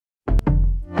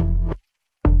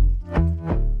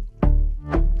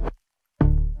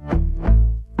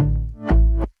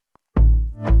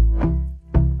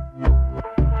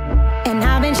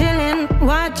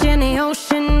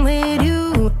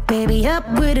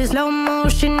a slow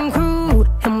motion crew,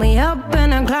 and we up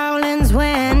in our growlings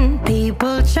when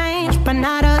people change, but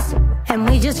not us. And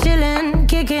we just chillin',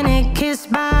 kicking it,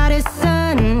 kissed by the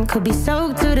sun. Could be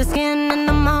soaked to the skin in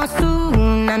the mall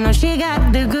soon. I know she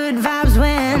got the good vibes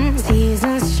when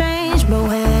seasons change, but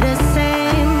we're the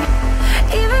same.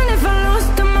 Even if I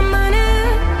lost all my money,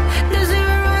 the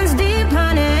zero runs deep,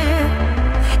 honey.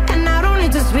 And I don't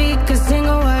need to speak a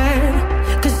single word,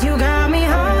 'cause you got me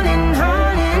holding,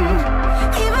 holding.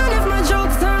 Even if my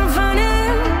jokes aren't funny,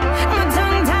 my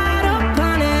tongue tied up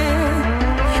on it.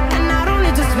 And I don't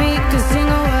need to speak a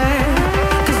single word,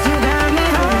 'cause you got me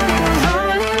holding,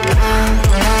 holding.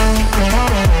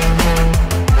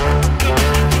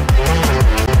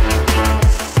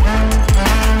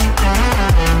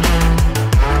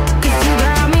 'Cause you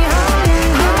got me holding,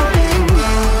 holding.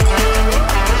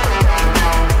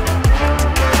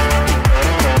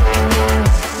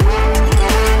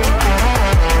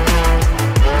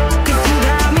 'Cause you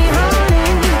got me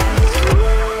holding.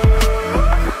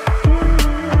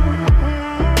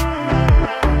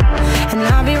 And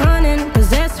I'll be running,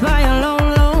 possessed by a low,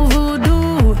 low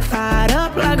voodoo. Fired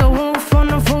up like a wolf on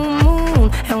a full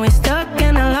moon. And we're stuck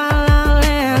in a la la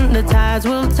land. The tides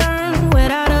will turn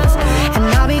without us. And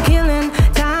I'll be killing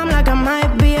time like I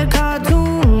might be a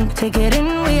cartoon. Take it in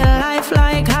real life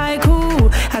like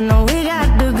haiku. I know we got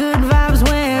the good vibes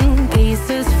when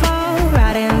pieces fall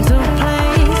right into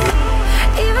place.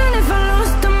 Even if I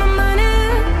lost all my money,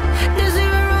 the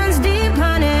zero runs deep,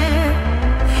 honey.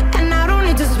 And I don't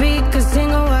need to speak a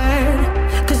single word,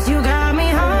 'cause you got me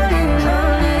holding,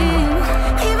 holding.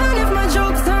 Even if my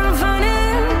jokes aren't funny,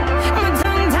 my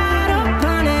tongue tied up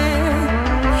on it.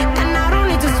 And I don't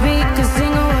need to speak a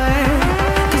single word,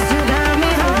 'cause you got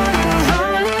me holding,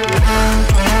 holding.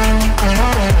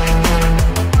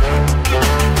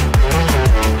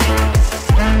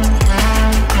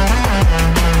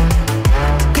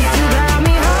 'Cause you got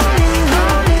me holding,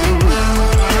 holding.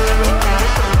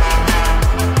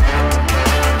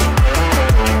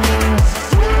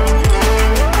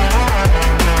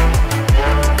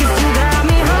 'Cause you got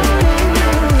me holding.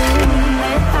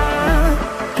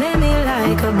 Play me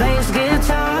like a bass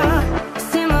guitar,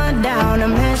 simmer down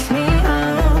and mash me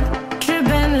up,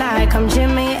 tripping like I'm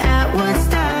Jimmy at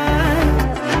Woodstock.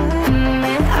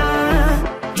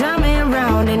 Drumming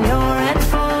round in your red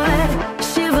Ford,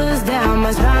 shivers down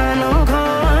my spinal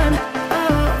cord.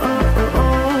 Oh, oh, oh,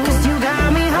 oh. 'Cause you got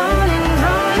me holding,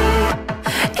 holding.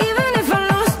 Even if I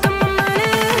lost all my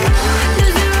money, the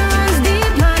zero runs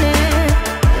deep, honey.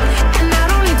 And I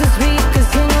don't need to speak a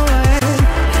single word,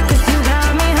 'cause you got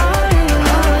me holding,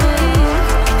 holding.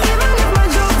 Even if my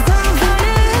jokes aren't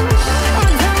funny, my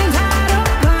tongue tied up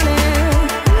on it.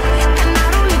 And I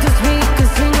don't need to speak a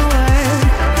single word,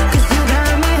 'cause you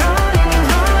got me holding,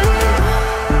 holding.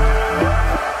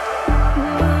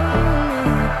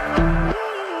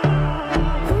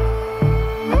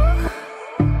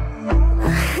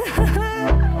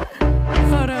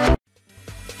 Hold on.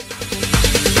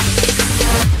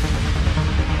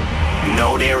 No,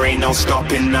 there ain't no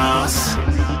stopping us.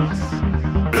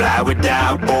 Fly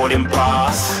without boarding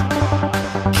pass.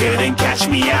 Couldn't catch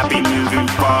me, I be moving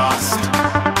fast.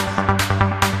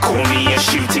 Call me a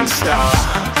shooting star.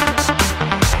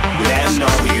 Let 'em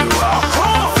know who you are.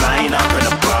 Flying up in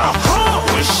a bar.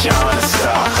 Wish on a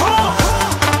star.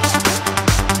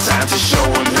 Time to show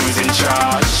 'em who's in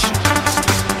charge.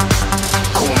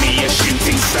 Call me a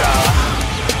shooting star.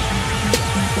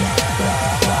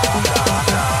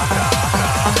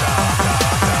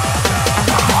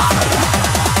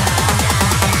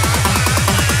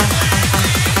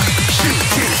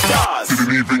 Shooting stars.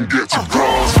 Didn't even get to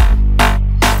cross.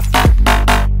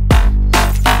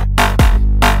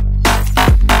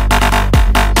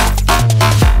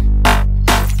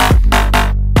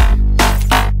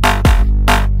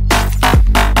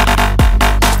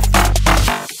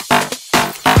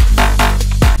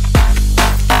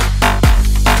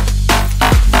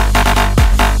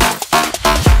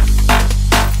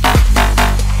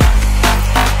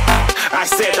 I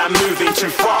said I'm moving too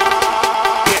far.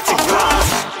 Get to glass.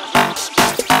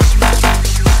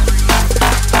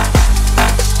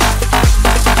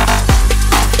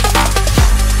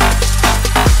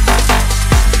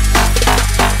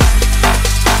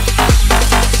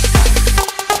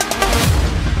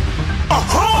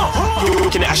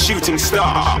 Looking at a shooting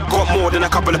star. Got more than a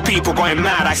couple of people going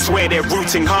mad. I swear they're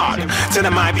rooting hard. Tell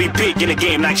them I be big in the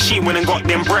game like she went and got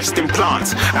them breast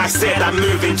implants. I said I'm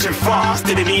moving too fast,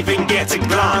 didn't even get to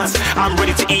glance. I'm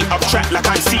ready to eat up track like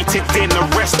I'm seated in a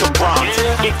restaurant.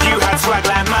 If you had swag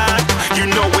like mine, you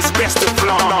know it's best to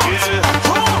flaunt.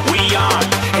 We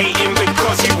aren't hating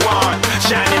because you aren't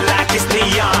shining like it's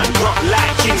neon.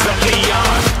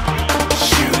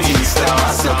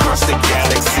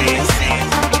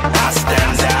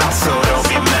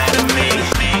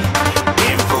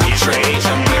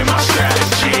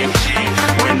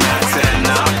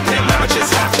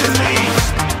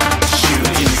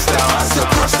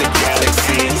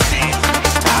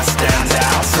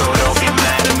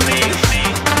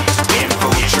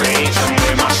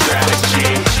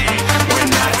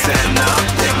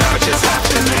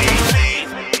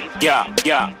 shooting,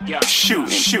 yeah, shooting,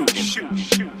 shooting, shooting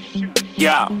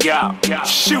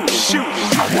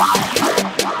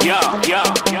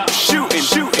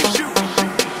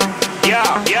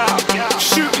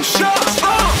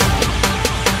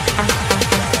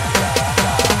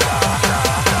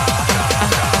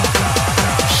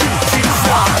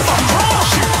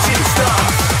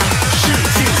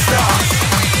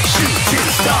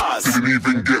shots. Didn't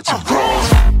even get to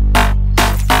cross.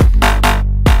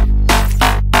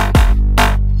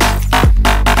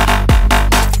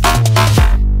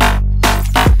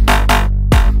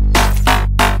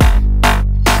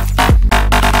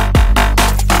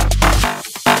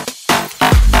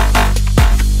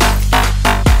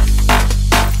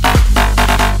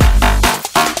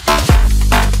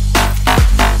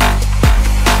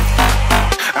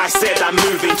 I said I'm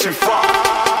moving too far.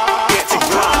 Get to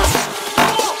cross.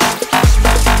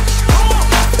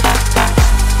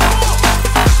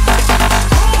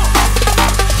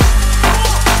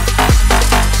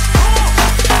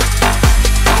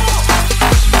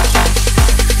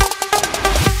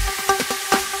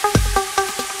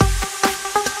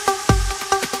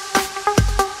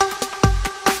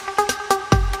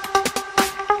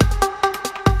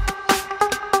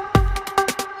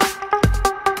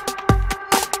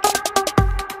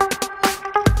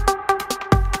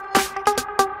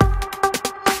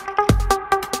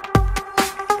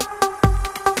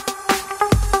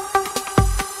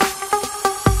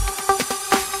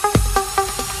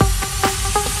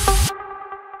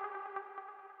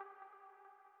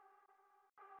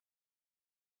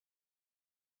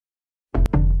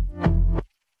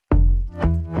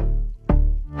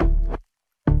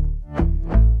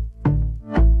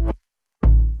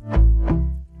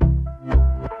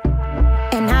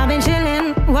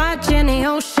 Watching the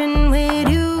ocean with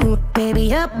you,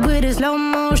 baby, up with a slow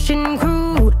motion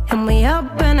crew. And we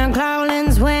up in our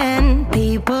cloudlands when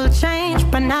people change,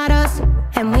 but not us.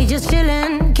 And we just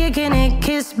chillin', kicking it,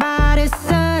 kissed by the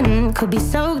sun. Could be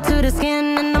soaked to the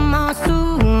skin in the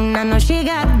monsoon. I know she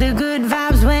got the good